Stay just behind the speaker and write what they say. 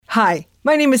Hi,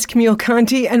 my name is Camille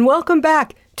Conti, and welcome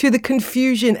back to the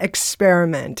Confusion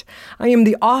Experiment. I am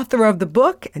the author of the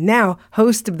book and now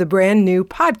host of the brand new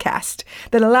podcast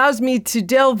that allows me to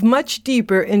delve much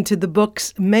deeper into the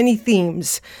book's many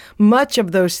themes. Much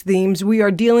of those themes we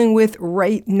are dealing with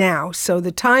right now, so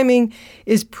the timing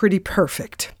is pretty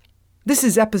perfect. This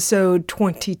is episode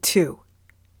 22.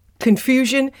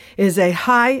 Confusion is a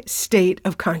high state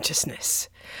of consciousness.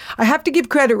 I have to give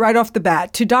credit right off the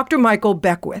bat to Dr. Michael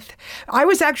Beckwith. I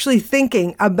was actually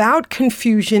thinking about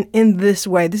confusion in this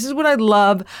way. This is what I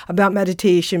love about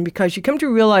meditation, because you come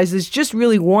to realize there's just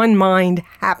really one mind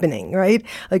happening, right?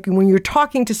 Like when you're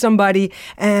talking to somebody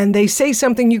and they say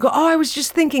something, you go, oh, I was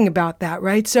just thinking about that,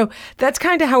 right? So that's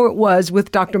kind of how it was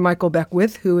with Dr. Michael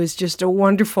Beckwith, who is just a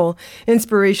wonderful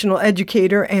inspirational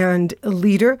educator and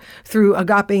leader through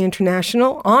Agape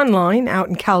International online out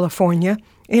in California.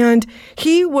 And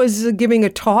he was giving a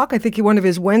talk, I think one of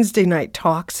his Wednesday night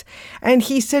talks, and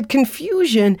he said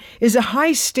confusion is a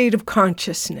high state of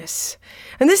consciousness.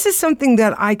 And this is something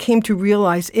that I came to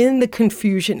realize in the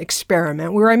confusion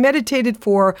experiment, where I meditated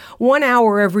for 1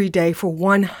 hour every day for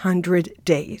 100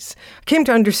 days. I came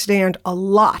to understand a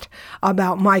lot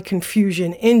about my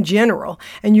confusion in general,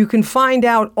 and you can find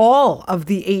out all of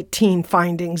the 18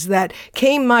 findings that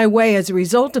came my way as a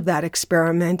result of that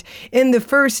experiment in the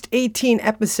first 18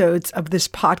 episodes of this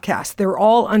podcast. They're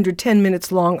all under 10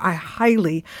 minutes long. I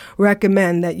highly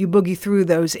recommend that you boogie through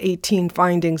those 18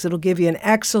 findings. It'll give you an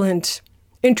excellent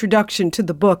introduction to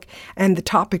the book and the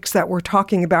topics that we're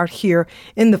talking about here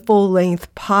in the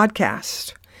full-length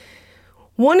podcast.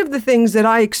 One of the things that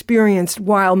I experienced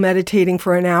while meditating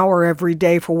for an hour every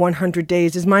day for 100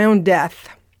 days is my own death.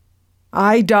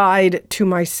 I died to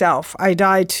myself. I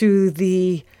died to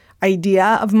the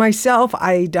idea of myself.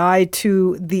 I died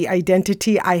to the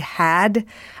identity I had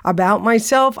about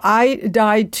myself. I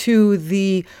died to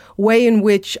the way in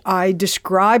which I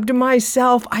described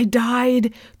myself. I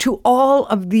died to all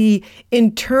of the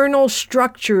internal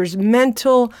structures,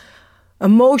 mental,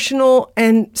 emotional,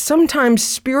 and sometimes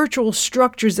spiritual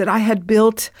structures that I had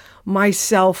built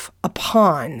myself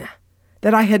upon,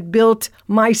 that I had built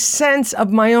my sense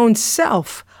of my own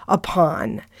self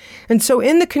upon. And so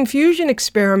in the confusion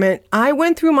experiment, I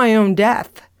went through my own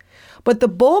death. But the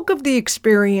bulk of the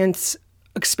experiment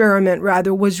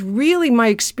was really my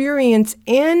experience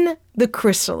in the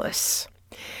chrysalis.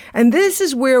 And this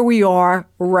is where we are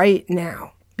right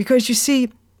now. Because you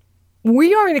see,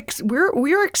 we are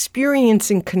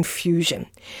experiencing confusion.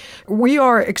 We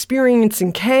are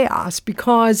experiencing chaos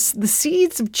because the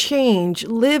seeds of change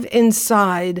live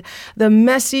inside the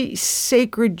messy,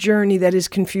 sacred journey that is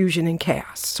confusion and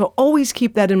chaos. So always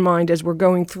keep that in mind as we're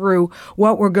going through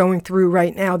what we're going through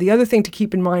right now. The other thing to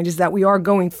keep in mind is that we are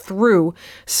going through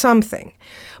something.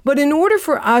 But in order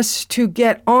for us to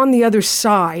get on the other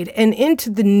side and into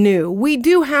the new, we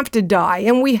do have to die,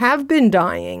 and we have been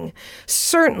dying.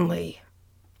 Certainly,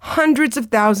 hundreds of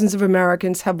thousands of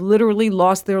Americans have literally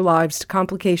lost their lives to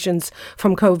complications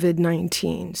from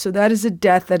COVID-19. So that is a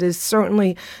death that is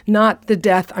certainly not the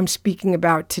death I'm speaking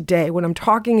about today. What I'm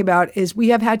talking about is we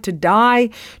have had to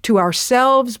die to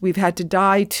ourselves. We've had to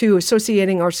die to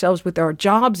associating ourselves with our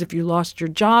jobs. If you lost your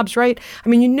jobs, right? I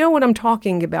mean, you know what I'm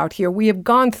talking about here. We have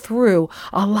gone through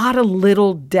a lot of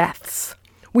little deaths.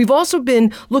 We've also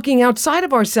been looking outside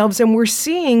of ourselves, and we're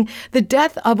seeing the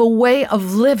death of a way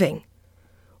of living.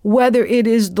 Whether it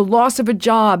is the loss of a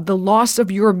job, the loss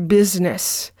of your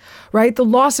business, right? The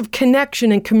loss of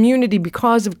connection and community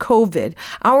because of COVID.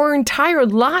 Our entire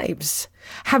lives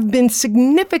have been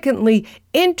significantly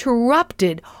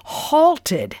interrupted,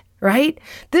 halted, right?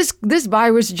 This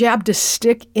virus jabbed a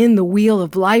stick in the wheel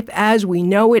of life as we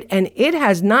know it, and it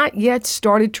has not yet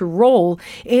started to roll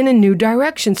in a new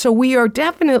direction. So we are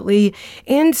definitely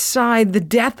inside the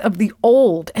death of the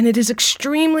old, and it is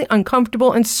extremely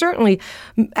uncomfortable and certainly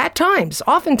at times,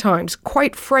 oftentimes,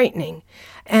 quite frightening.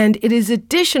 And it is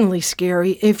additionally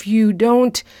scary if you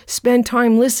don't spend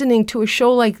time listening to a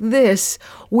show like this,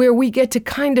 where we get to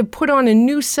kind of put on a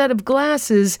new set of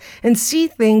glasses and see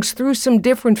things through some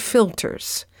different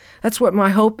filters. That's what my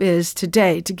hope is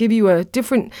today, to give you a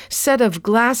different set of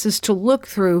glasses to look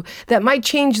through that might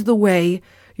change the way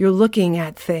you're looking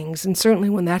at things. And certainly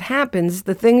when that happens,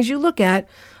 the things you look at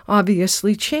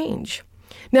obviously change.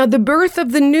 Now, the birth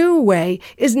of the new way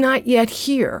is not yet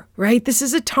here, right? This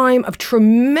is a time of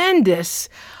tremendous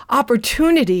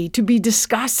opportunity to be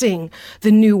discussing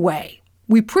the new way.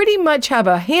 we pretty much have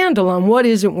a handle on what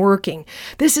isn't working.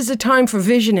 This is a time for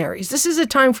visionaries. This is a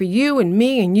time for you and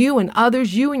me and you and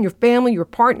others, you and your family, your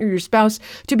partner, your spouse,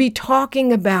 to be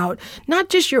talking about not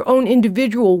just your own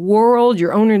individual world,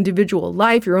 your own individual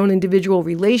life, your own individual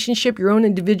relationship, your own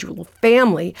individual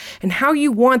family, and how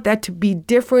you want that to be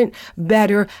different,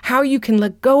 better, how you can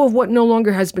let go of what no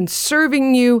longer has been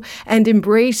serving you and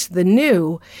embrace the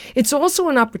new. It's also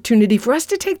an opportunity for us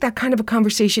to take that kind of a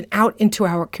conversation out into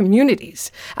our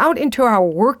communities, out into our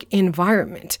work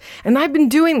environment. And I've been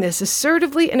doing this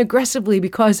assertively and aggressively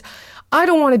because I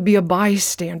don't want to be a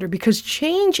bystander, because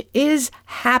change is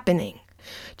happening.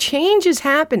 Change is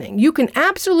happening. You can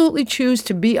absolutely choose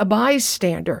to be a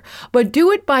bystander, but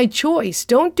do it by choice.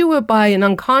 Don't do it by an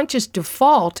unconscious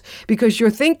default because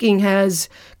your thinking has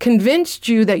convinced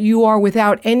you that you are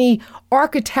without any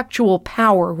architectural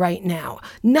power right now.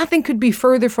 Nothing could be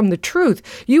further from the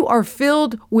truth. You are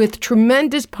filled with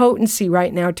tremendous potency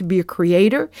right now to be a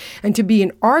creator and to be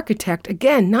an architect,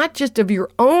 again, not just of your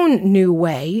own new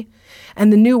way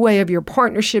and the new way of your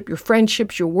partnership, your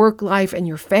friendships, your work life, and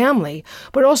your family,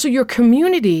 but also your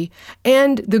community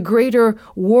and the greater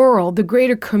world, the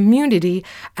greater community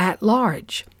at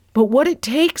large. But what it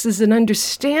takes is an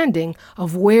understanding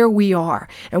of where we are.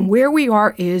 And where we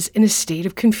are is in a state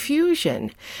of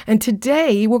confusion. And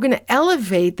today we're going to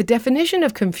elevate the definition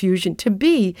of confusion to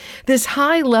be this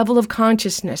high level of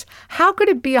consciousness. How could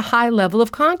it be a high level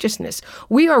of consciousness?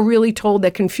 We are really told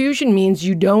that confusion means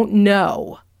you don't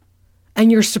know. And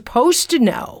you're supposed to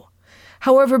know.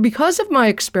 However, because of my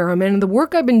experiment and the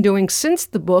work I've been doing since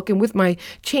the book and with my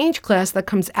change class that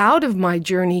comes out of my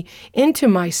journey into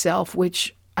myself,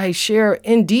 which I share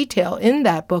in detail in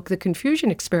that book, The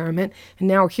Confusion Experiment, and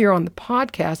now here on the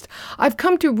podcast, I've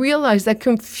come to realize that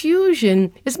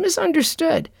confusion is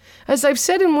misunderstood. As I've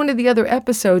said in one of the other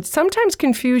episodes, sometimes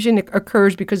confusion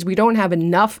occurs because we don't have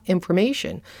enough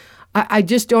information. I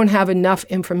just don't have enough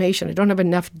information. I don't have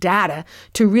enough data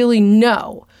to really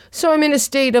know. So I'm in a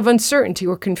state of uncertainty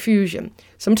or confusion.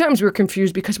 Sometimes we're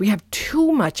confused because we have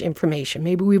too much information.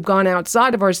 Maybe we've gone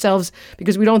outside of ourselves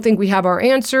because we don't think we have our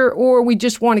answer, or we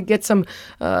just want to get some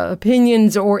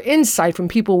opinions or insight from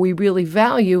people we really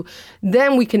value.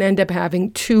 Then we can end up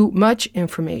having too much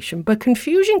information. But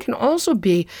confusion can also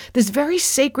be this very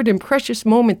sacred and precious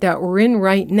moment that we're in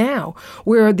right now,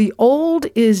 where the old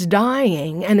is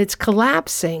dying and it's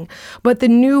collapsing, but the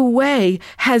new way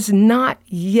has not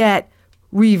yet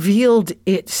revealed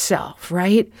itself,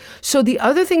 right? So the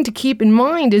other thing to keep in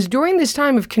mind is during this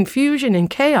time of confusion and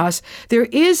chaos, there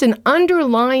is an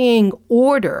underlying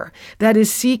order that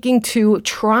is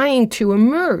trying to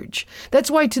emerge.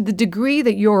 That's why to the degree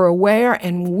that you're aware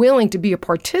and willing to be a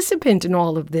participant in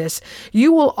all of this,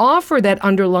 you will offer that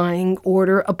underlying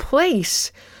order a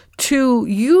place to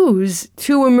use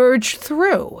to emerge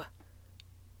through.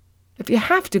 If you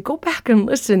have to, go back and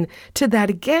listen to that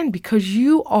again, because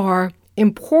you are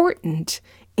important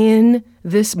in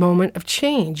this moment of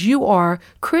change. You are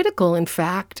critical, in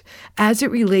fact, as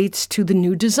it relates to the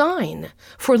new design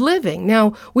for living.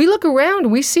 Now, we look around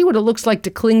and we see what it looks like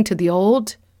to cling to the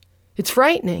old. It's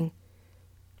frightening.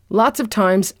 Lots of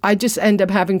times, I just end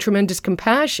up having tremendous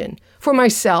compassion for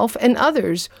myself and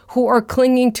others who are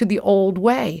clinging to the old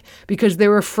way because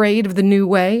they're afraid of the new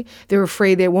way. They're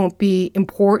afraid they won't be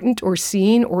important or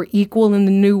seen or equal in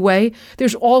the new way.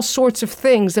 There's all sorts of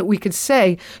things that we could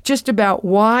say just about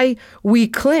why we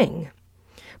cling.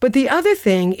 But the other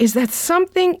thing is that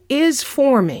something is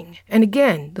forming. And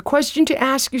again, the question to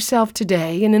ask yourself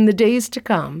today and in the days to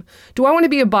come, do I want to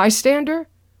be a bystander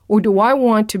or do I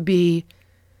want to be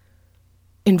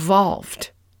involved?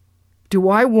 Do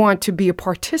I want to be a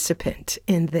participant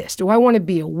in this? Do I want to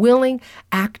be a willing,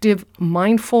 active,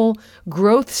 mindful,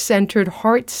 growth-centered,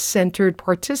 heart-centered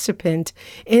participant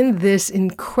in this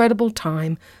incredible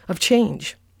time of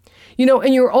change? You know,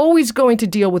 and you're always going to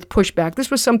deal with pushback. This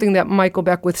was something that Michael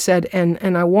Beckwith said,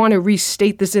 and I want to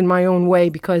restate this in my own way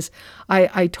because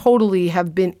I totally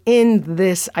have been in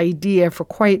this idea for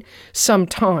quite some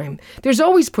time. There's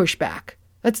always pushback.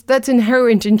 That's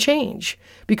inherent in change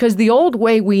because the old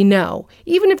way we know,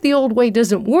 even if the old way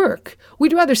doesn't work,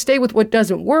 we'd rather stay with what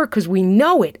doesn't work because we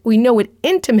know it. We know it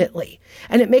intimately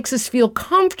and it makes us feel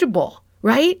comfortable,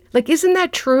 right? Like, isn't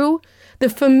that true?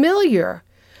 The familiar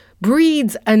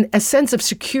breeds a sense of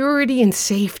security and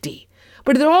safety,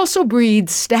 but it also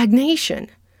breeds stagnation.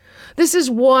 This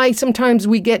is why sometimes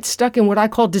we get stuck in what I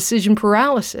call decision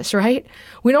paralysis, right?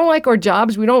 We don't like our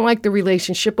jobs, we don't like the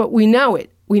relationship, but we know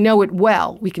it. We know it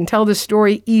well. We can tell the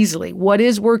story easily. What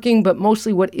is working, but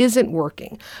mostly what isn't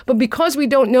working. But because we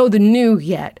don't know the new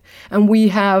yet, and we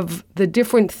have the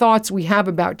different thoughts we have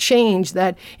about change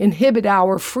that inhibit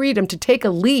our freedom to take a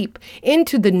leap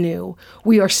into the new,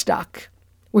 we are stuck.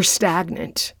 We're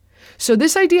stagnant. So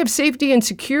this idea of safety and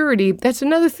security, that's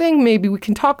another thing maybe we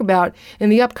can talk about in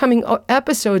the upcoming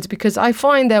episodes, because I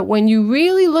find that when you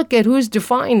really look at who's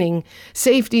defining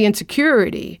safety and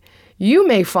security, you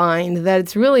may find that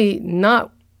it's really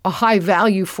not a high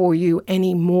value for you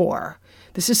anymore.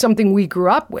 This is something we grew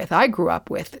up with. I grew up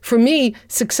with. For me,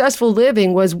 successful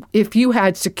living was if you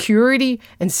had security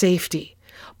and safety.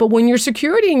 But when your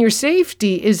security and your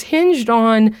safety is hinged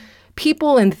on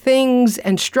people and things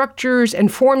and structures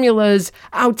and formulas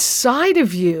outside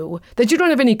of you that you don't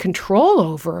have any control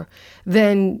over,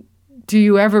 then do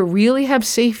you ever really have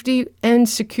safety and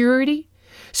security?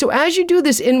 So as you do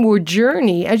this inward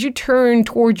journey, as you turn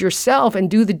toward yourself and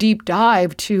do the deep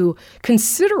dive to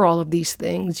consider all of these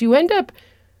things, you end up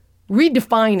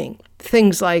redefining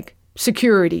things like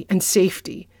security and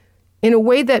safety in a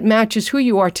way that matches who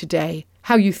you are today,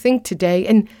 how you think today,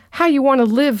 and how you want to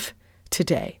live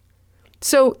today.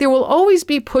 So there will always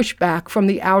be pushback from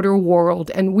the outer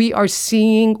world, and we are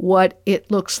seeing what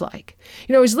it looks like.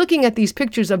 I was looking at these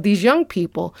pictures of these young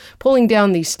people pulling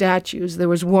down these statues. There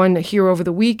was one here over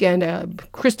the weekend,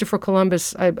 Christopher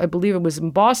Columbus, I believe it was in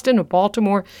Boston or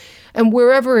Baltimore, and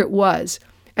wherever it was.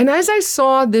 And as I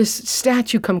saw this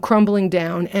statue come crumbling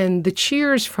down and the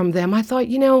cheers from them, I thought,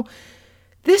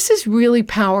 this is really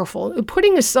powerful.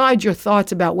 Putting aside your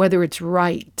thoughts about whether it's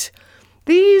right,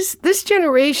 this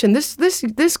generation,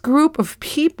 this group of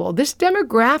people, this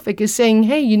demographic is saying,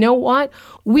 hey, you know what?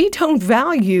 We don't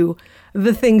value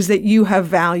the things that you have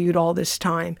valued all this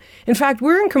time. In fact,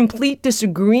 we're in complete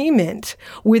disagreement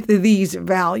with these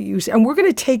values, and we're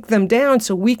going to take them down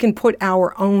so we can put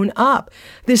our own up.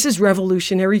 This is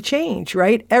revolutionary change,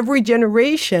 right? Every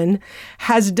generation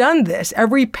has done this.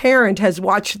 Every parent has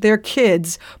watched their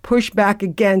kids push back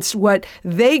against what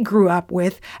they grew up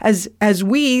with as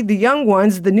we, the young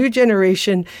ones, the new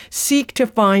generation, seek to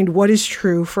find what is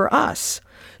true for us.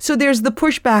 So there's the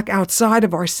pushback outside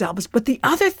of ourselves. But the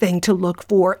other thing to look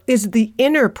for is the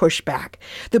inner pushback,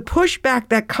 the pushback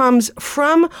that comes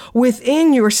from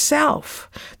within yourself,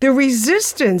 the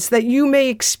resistance that you may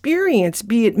experience,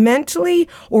 be it mentally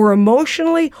or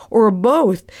emotionally or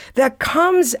both, that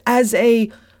comes as a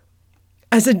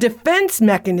defense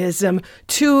mechanism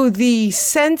to the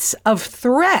sense of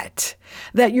threat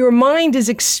that your mind is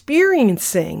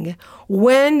experiencing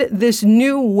when this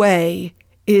new way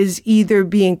is either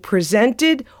being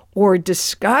presented or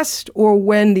discussed, or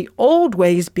when the old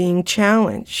way is being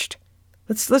challenged.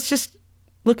 Let's just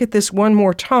look at this one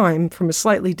more time from a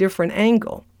slightly different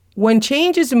angle. When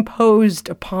change is imposed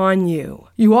upon you,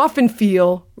 you often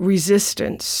feel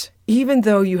resistance, even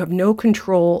though you have no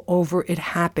control over it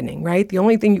happening, right? The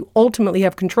only thing you ultimately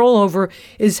have control over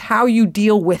is how you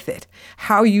deal with it,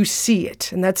 how you see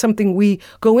it. And that's something we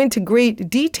go into great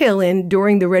detail in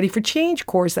during the Ready for Change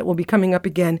course that will be coming up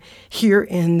again here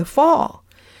in the fall.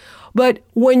 But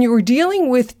when you're dealing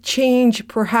with change,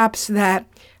 perhaps that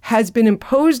has been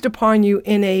imposed upon you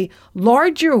in a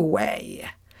larger way,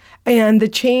 and the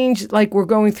change like we're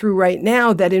going through right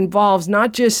now that involves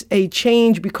not just a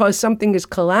change because something is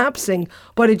collapsing,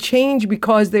 but a change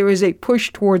because there is a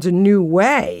push towards a new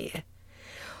way.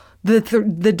 The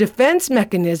defense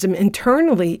mechanism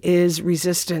internally is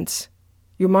resistance.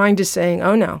 Your mind is saying,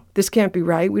 oh no, this can't be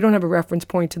right. We don't have a reference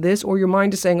point to this. Or your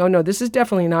mind is saying, oh no, this is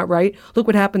definitely not right. Look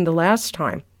what happened the last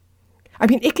time. I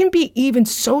mean, it can be even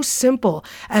so simple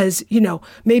as,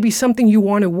 maybe something you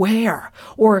want to wear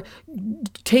or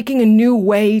taking a new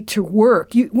way to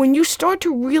work. When you start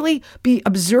to really be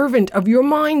observant of your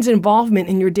mind's involvement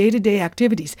in your day-to-day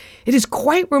activities, it is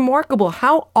quite remarkable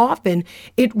how often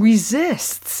it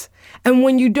resists. And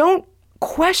when you don't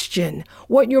question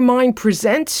what your mind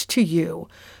presents to you,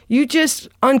 you just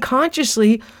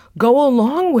unconsciously go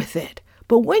along with it.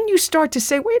 But when you start to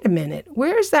say, wait a minute,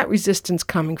 where is that resistance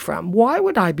coming from? Why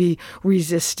would I be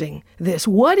resisting this?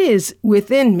 What is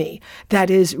within me that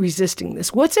is resisting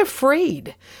this? What's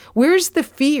afraid? Where's the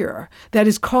fear that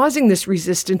is causing this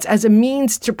resistance as a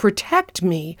means to protect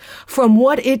me from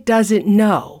what it doesn't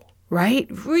know, right?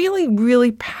 Really,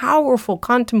 really powerful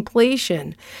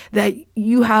contemplation that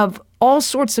you have all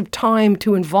sorts of time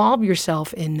to involve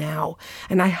yourself in now.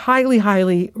 And I highly,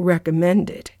 highly recommend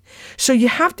it. So you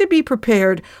have to be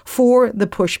prepared for the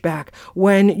pushback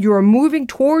when you're moving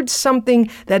towards something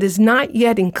that is not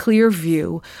yet in clear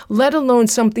view, let alone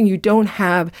something you don't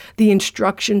have the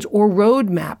instructions or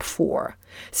roadmap for.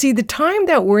 See, the time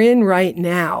that we're in right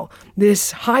now,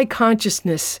 this high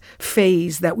consciousness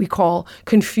phase that we call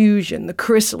confusion, the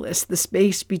chrysalis, the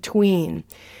space between,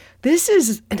 this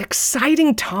is an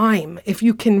exciting time if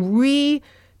you can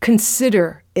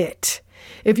reconsider it.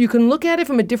 If you can look at it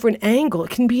from a different angle,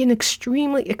 it can be an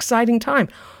extremely exciting time.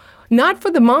 Not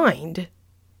for the mind.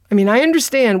 I mean, I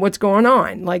understand what's going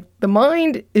on. Like, the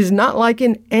mind is not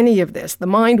liking any of this. The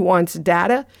mind wants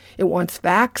data. It wants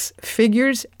facts,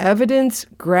 figures, evidence,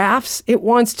 graphs. It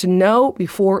wants to know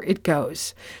before it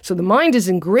goes. So the mind is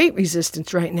in great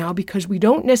resistance right now because we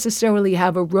don't necessarily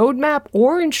have a roadmap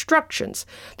or instructions.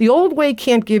 The old way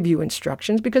can't give you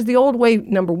instructions because the old way,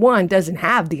 number one, doesn't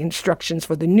have the instructions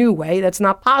for the new way. That's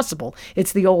not possible.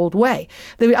 It's the old way.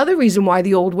 The other reason why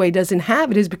the old way doesn't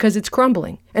have it is because it's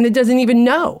crumbling and it doesn't even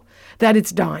know that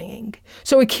it's dying.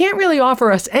 So it can't really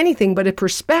offer us anything but a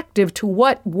perspective to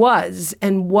what was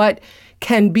and what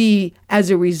can be as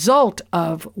a result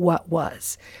of what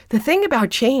was. The thing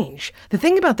about change, the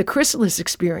thing about the chrysalis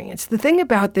experience, the thing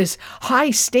about this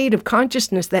high state of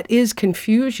consciousness that is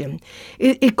confusion,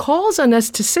 it calls on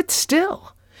us to sit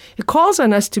still. It calls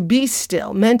on us to be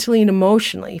still mentally and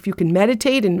emotionally. If you can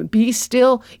meditate and be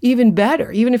still, even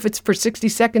better, even if it's for 60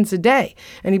 seconds a day.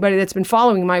 Anybody that's been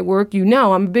following my work, you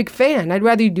know I'm a big fan. I'd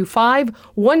rather you do 5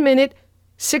 1-minute,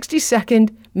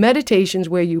 60-second meditations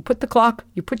where you put the clock,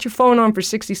 you put your phone on for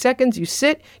 60 seconds, you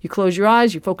sit, you close your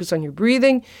eyes, you focus on your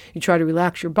breathing, you try to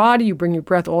relax your body, you bring your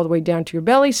breath all the way down to your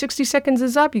belly, 60 seconds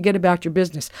is up, you get about your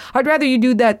business. I'd rather you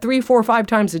do that 3, 4, 5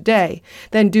 times a day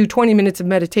than do 20 minutes of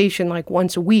meditation like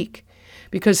once a week,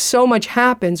 because so much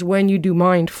happens when you do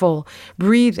mindful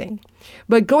breathing.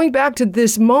 But going back to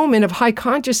this moment of high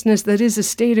consciousness that is a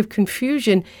state of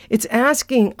confusion, it's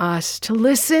asking us to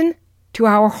listen to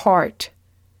our heart.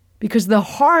 Because the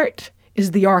heart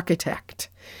is the architect.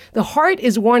 The heart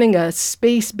is wanting a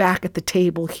space back at the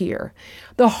table here.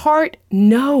 The heart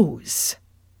knows.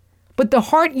 But the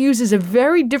heart uses a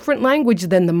very different language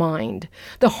than the mind.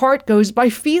 The heart goes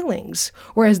by feelings,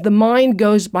 whereas the mind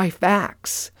goes by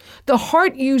facts. The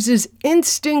heart uses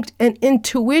instinct and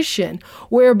intuition,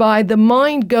 whereby the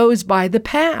mind goes by the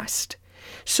past.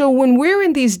 So when we're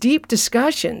in these deep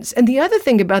discussions, and the other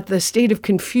thing about the state of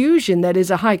confusion that is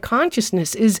a high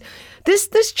consciousness is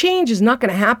this change is not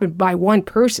going to happen by one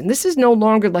person. This is no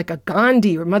longer like a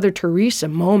Gandhi or Mother Teresa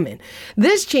moment.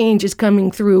 This change is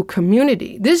coming through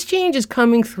community. This change is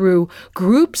coming through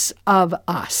groups of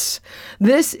us.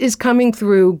 This is coming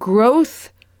through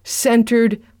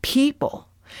growth-centered people.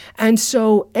 And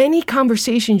so any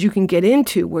conversations you can get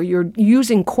into where you're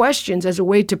using questions as a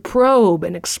way to probe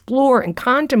and explore and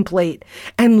contemplate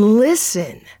and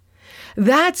listen,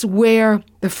 that's where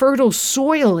the fertile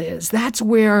soil is. That's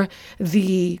where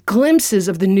the glimpses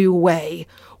of the new way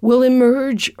will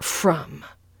emerge from.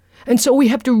 And so we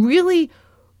have to really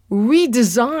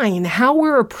redesign how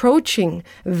we're approaching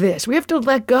this. We have to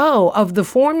let go of the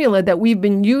formula that we've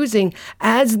been using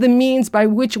as the means by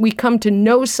which we come to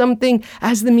know something,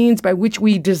 as the means by which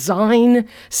we design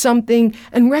something,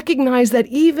 and recognize that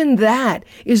even that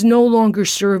is no longer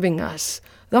serving us.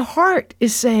 The heart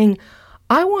is saying,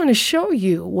 I want to show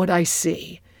you what I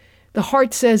see. The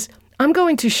heart says, I'm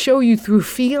going to show you through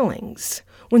feelings.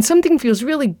 When something feels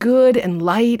really good and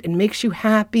light and makes you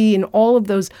happy and all of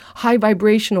those high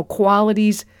vibrational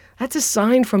qualities, that's a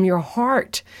sign from your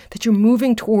heart that you're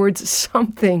moving towards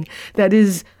something that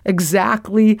is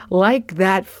exactly like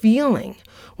that feeling.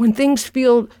 When things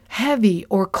feel heavy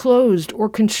or closed or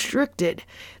constricted,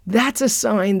 that's a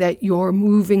sign that you're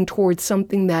moving towards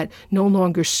something that no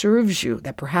longer serves you,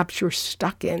 that perhaps you're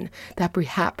stuck in, that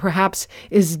perhaps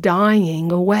is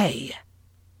dying away.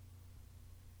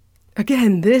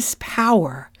 Again, this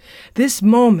power, this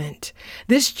moment,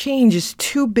 this change is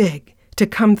too big to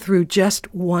come through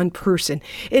just one person.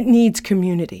 It needs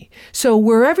community. So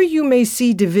wherever you may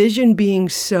see division being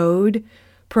sowed,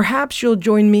 perhaps you'll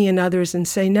join me and others and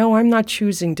say, no, I'm not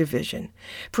choosing division.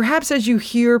 Perhaps as you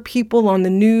hear people on the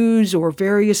news or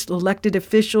various elected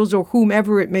officials or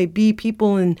whomever it may be,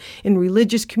 people in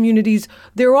religious communities,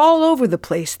 they're all over the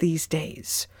place these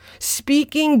days,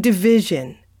 speaking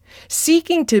division,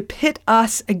 seeking to pit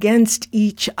us against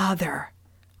each other.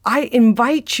 I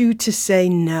invite you to say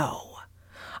no.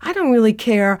 I don't really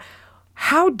care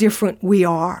how different we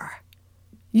are.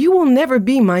 You will never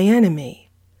be my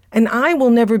enemy. And I will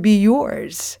never be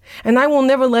yours. And I will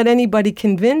never let anybody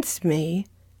convince me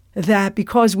that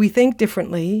because we think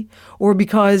differently, or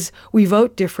because we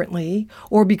vote differently,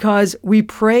 or because we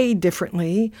pray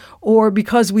differently, or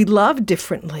because we love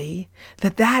differently,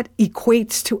 that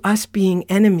equates to us being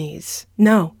enemies.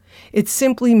 No, it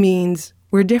simply means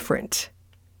we're different.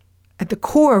 At the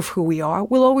core of who we are,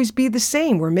 we'll always be the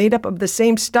same. We're made up of the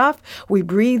same stuff. We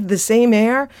breathe the same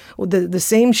air. The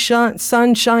same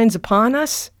sun shines upon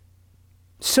us.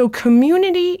 So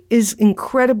community is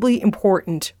incredibly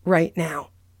important right now.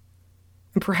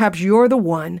 And perhaps you're the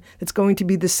one that's going to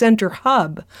be the center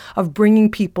hub of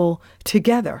bringing people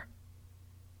together.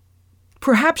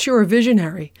 Perhaps you're a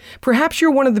visionary. Perhaps you're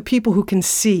one of the people who can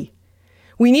see.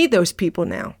 We need those people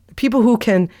now. People who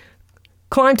can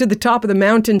climb to the top of the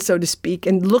mountain, so to speak,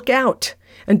 and look out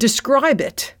and describe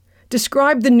it.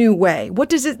 Describe the new way. What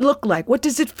does it look like? What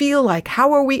does it feel like?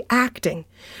 How are we acting?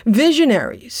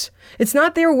 Visionaries. It's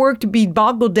not their work to be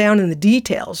boggled down in the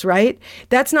details, right?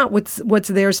 That's not what's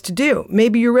theirs to do.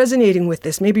 Maybe you're resonating with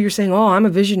this. Maybe you're saying, oh, I'm a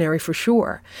visionary for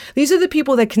sure. These are the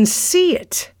people that can see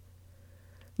it.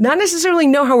 Not necessarily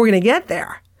know how we're going to get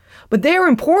there, but they are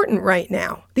important right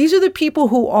now. These are the people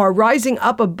who are rising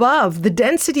up above the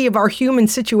density of our human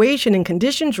situation and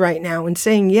conditions right now and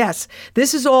saying, yes,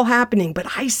 this is all happening, but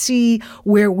I see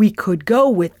where we could go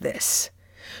with this.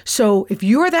 So if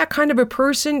you're that kind of a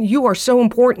person, you are so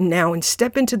important now, and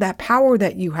step into that power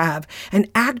that you have and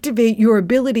activate your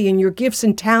ability and your gifts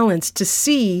and talents to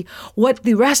see what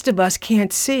the rest of us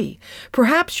can't see.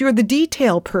 Perhaps you're the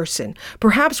detail person.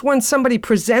 Perhaps when somebody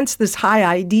presents this high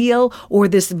ideal or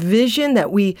this vision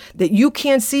that you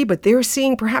can't see, but they're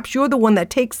seeing, perhaps you're the one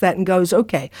that takes that and goes,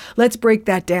 okay, let's break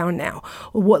that down now.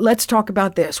 Let's talk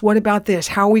about this. What about this?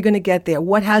 How are we going to get there?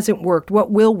 What hasn't worked? What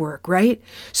will work, right?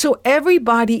 So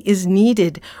everybody is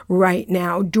needed right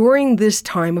now during this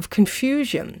time of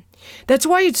confusion. That's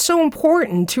why it's so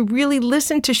important to really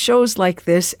listen to shows like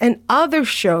this and other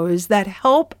shows that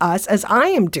help us, as I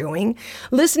am doing,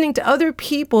 listening to other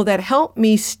people that help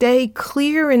me stay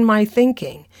clear in my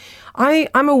thinking.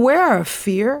 I'm aware of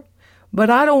fear, but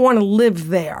I don't want to live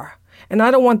there. And I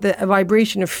don't want the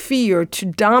vibration of fear to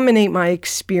dominate my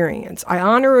experience. I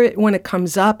honor it when it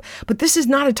comes up, but this is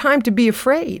not a time to be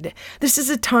afraid. This is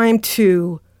a time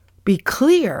to be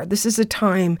clear. This is a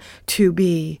time to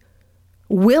be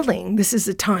willing. This is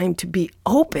a time to be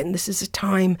open. This is a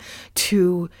time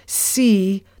to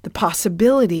see the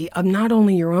possibility of not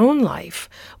only your own life,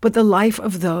 but the life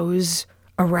of those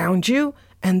around you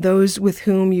and those with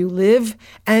whom you live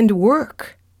and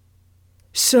work.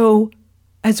 So,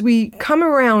 as we come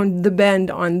around the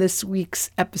bend on this week's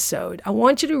episode, I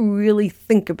want you to really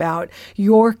think about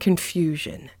your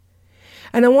confusion.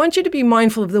 And I want you to be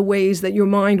mindful of the ways that your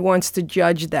mind wants to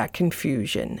judge that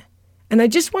confusion. And I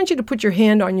just want you to put your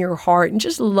hand on your heart and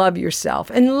just love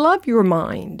yourself and love your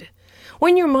mind.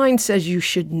 When your mind says you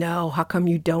should know, how come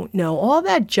you don't know? All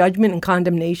that judgment and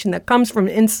condemnation that comes from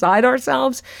inside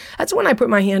ourselves, that's when I put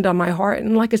my hand on my heart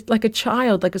and like a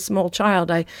child, like a small child,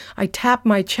 I tap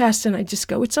my chest and I just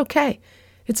go, it's okay.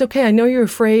 It's okay. I know you're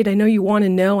afraid. I know you want to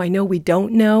know. I know we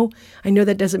don't know. I know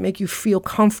that doesn't make you feel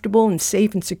comfortable and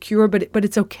safe and secure, but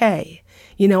it's okay.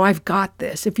 You know, I've got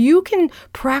this. If you can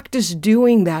practice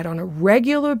doing that on a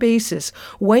regular basis,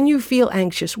 when you feel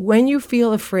anxious, when you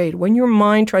feel afraid, when your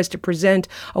mind tries to present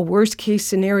a worst case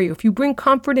scenario, if you bring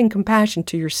comfort and compassion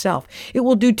to yourself, it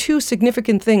will do two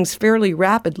significant things fairly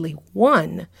rapidly.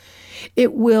 One,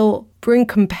 it will bring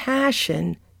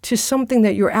compassion to something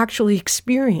that you're actually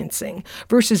experiencing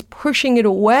versus pushing it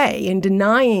away and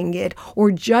denying it or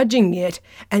judging it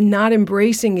and not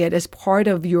embracing it as part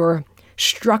of your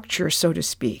structure, so to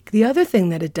speak. The other thing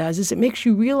that it does is it makes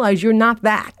you realize you're not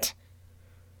that.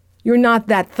 You're not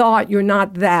that thought. You're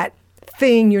not that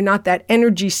thing. You're not that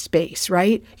energy space,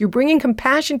 right? You're bringing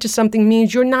compassion to something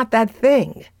means you're not that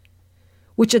thing,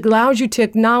 which allows you to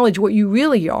acknowledge what you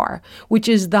really are, which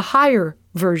is the higher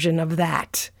version of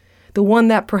that. The one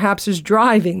that perhaps is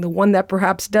driving, the one that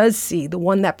perhaps does see, the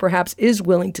one that perhaps is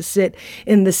willing to sit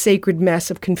in the sacred mess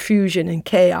of confusion and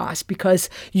chaos because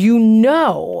you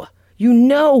know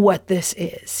what this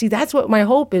is. See, that's what my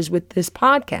hope is with this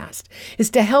podcast,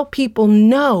 is to help people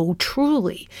know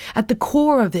truly at the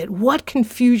core of it what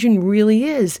confusion really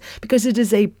is, because it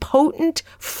is a potent,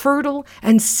 fertile,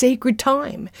 and sacred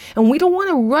time. And we don't want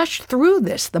to rush through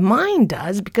this. The mind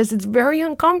does, because it's very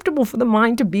uncomfortable for the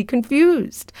mind to be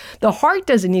confused. The heart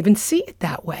doesn't even see it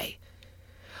that way.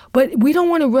 But we don't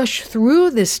want to rush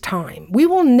through this time. We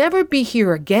will never be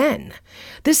here again.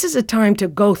 This is a time to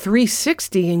go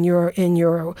 360 in your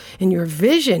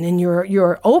vision, in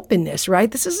your openness,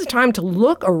 right? This is a time to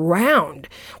look around.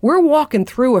 We're walking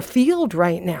through a field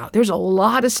right now. There's a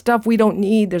lot of stuff we don't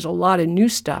need. There's a lot of new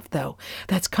stuff, though,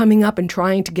 that's coming up and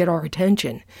trying to get our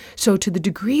attention. So to the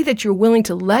degree that you're willing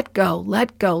to let go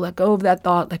of that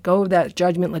thought, let go of that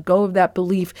judgment, let go of that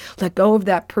belief, let go of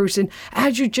that person,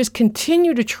 as you just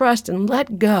continue to trust and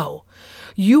let go,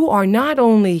 you are not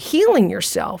only healing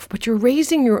yourself, but you're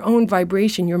raising your own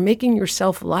vibration. You're making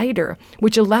yourself lighter,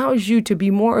 which allows you to be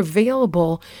more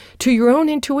available to your own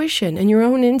intuition and your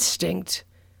own instinct,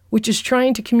 which is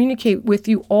trying to communicate with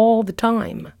you all the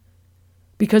time.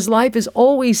 Because life is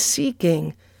always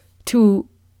seeking to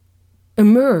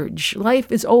emerge.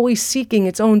 Life is always seeking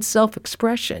its own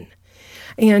self-expression.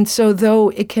 And so though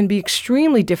it can be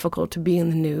extremely difficult to be in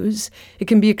the news, it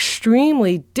can be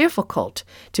extremely difficult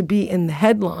to be in the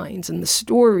headlines and the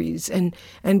stories. And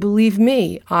believe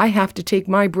me, I have to take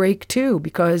my break too,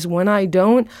 because when I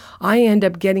don't, I end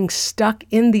up getting stuck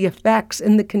in the effects,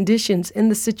 in the conditions, in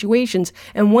the situations.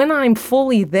 And when I'm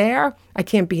fully there, I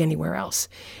can't be anywhere else.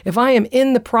 If I am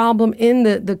in the problem, in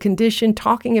the condition,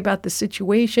 talking about the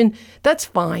situation, that's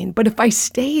fine. But if I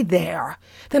stay there,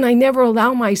 then I never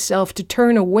allow myself to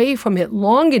turn away from it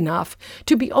long enough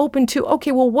to be open to,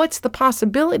 okay, well, what's the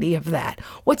possibility of that?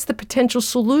 What's the potential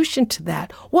solution to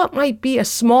that? What might be a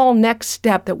small next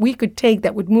step that we could take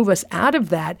that would move us out of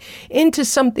that into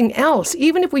something else?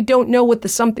 Even if we don't know what the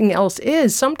something else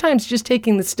is, sometimes just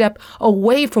taking the step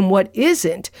away from what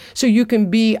isn't so you can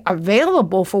be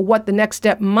available for what the next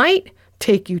step might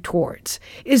take you towards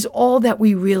is all that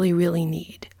we really, really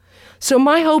need. So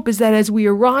my hope is that as we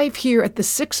arrive here at the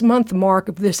 6-month mark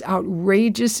of this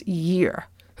outrageous year,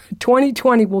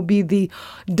 2020 will be the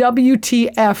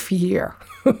WTF year.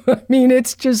 I mean,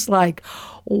 it's just like,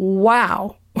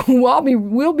 wow.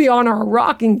 We'll be on our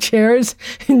rocking chairs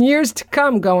in years to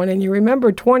come going, and you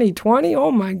remember 2020?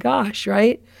 Oh my gosh,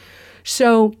 right?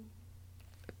 So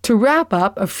to wrap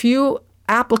up, a few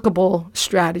applicable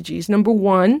strategies. Number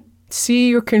 1, see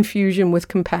your confusion with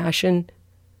compassion.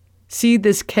 See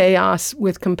this chaos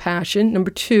with compassion.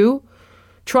 Number 2,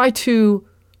 try to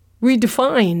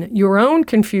redefine your own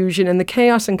confusion and the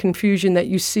chaos and confusion that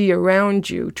you see around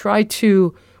you. Try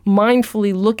to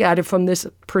mindfully look at it from this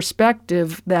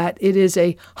perspective that it is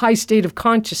a high state of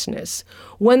consciousness.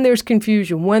 When there's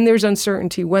confusion, when there's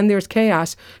uncertainty, when there's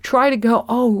chaos, try to go,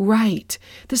 oh, right,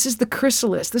 this is the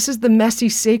chrysalis. This is the messy,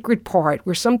 sacred part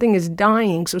where something is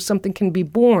dying so something can be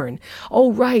born.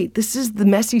 Oh, right, this is the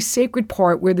messy, sacred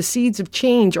part where the seeds of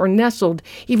change are nestled,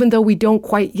 even though we don't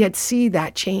quite yet see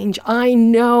that change. I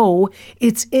know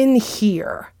it's in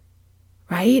here.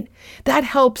 Right? That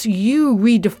helps you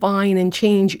redefine and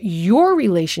change your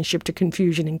relationship to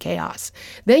confusion and chaos.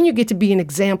 Then you get to be an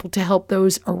example to help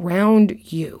those around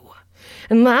you.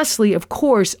 And lastly, of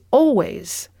course,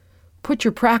 always put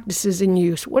your practices in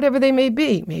use, whatever they may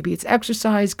be. Maybe it's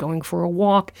exercise, going for a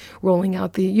walk, rolling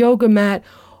out the yoga mat,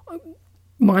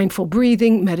 mindful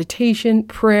breathing, meditation,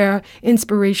 prayer,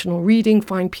 inspirational reading.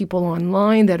 Find people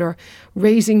online that are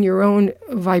raising your own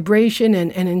vibration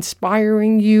and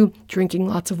inspiring you, drinking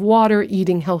lots of water,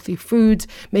 eating healthy foods,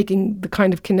 making the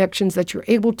kind of connections that you're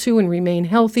able to and remain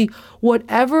healthy.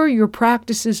 Whatever your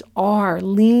practices are,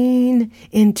 lean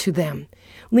into them.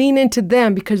 Lean into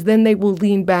them because then they will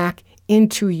lean back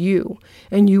into you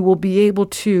and you will be able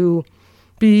to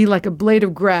be like a blade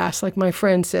of grass, like my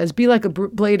friend says, be like a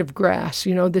blade of grass,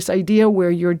 this idea where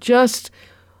you're just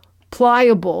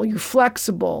pliable, you're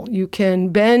flexible, you can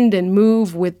bend and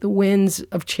move with the winds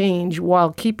of change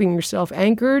while keeping yourself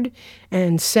anchored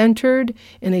and centered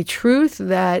in a truth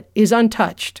that is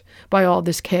untouched by all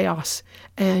this chaos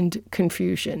and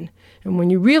confusion. And when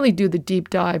you really do the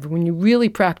deep dive, when you really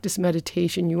practice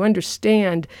meditation, you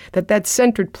understand that that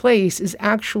centered place is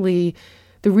actually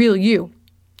the real you.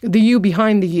 The you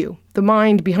behind the you, the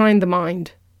mind behind the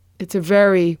mind. It's a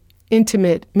very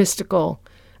intimate, mystical,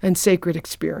 and sacred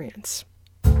experience.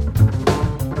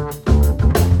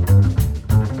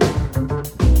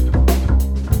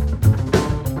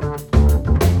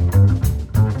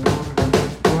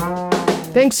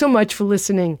 Thanks so much for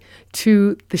listening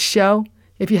to the show.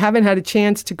 If you haven't had a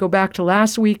chance to go back to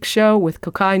last week's show with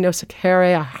Kokai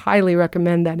Nosakere, I highly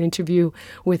recommend that interview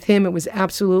with him. It was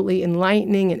absolutely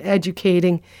enlightening and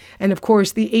educating. And of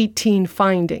course, the 18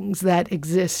 findings that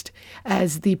exist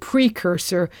as the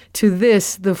precursor to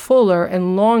this, the fuller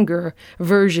and longer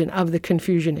version of the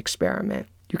confusion experiment.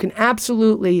 You can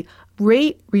absolutely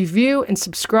rate, review, and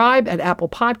subscribe at Apple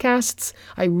Podcasts.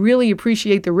 I really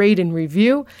appreciate the rate and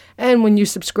review. And when you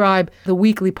subscribe, the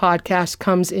weekly podcast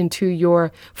comes into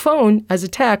your phone as a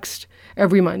text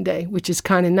every Monday, which is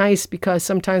kind of nice because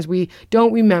sometimes we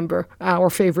don't remember our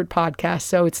favorite podcasts.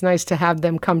 So it's nice to have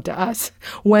them come to us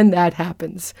when that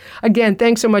happens. Again,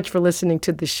 thanks so much for listening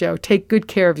to this show. Take good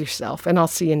care of yourself, and I'll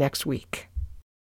see you next week.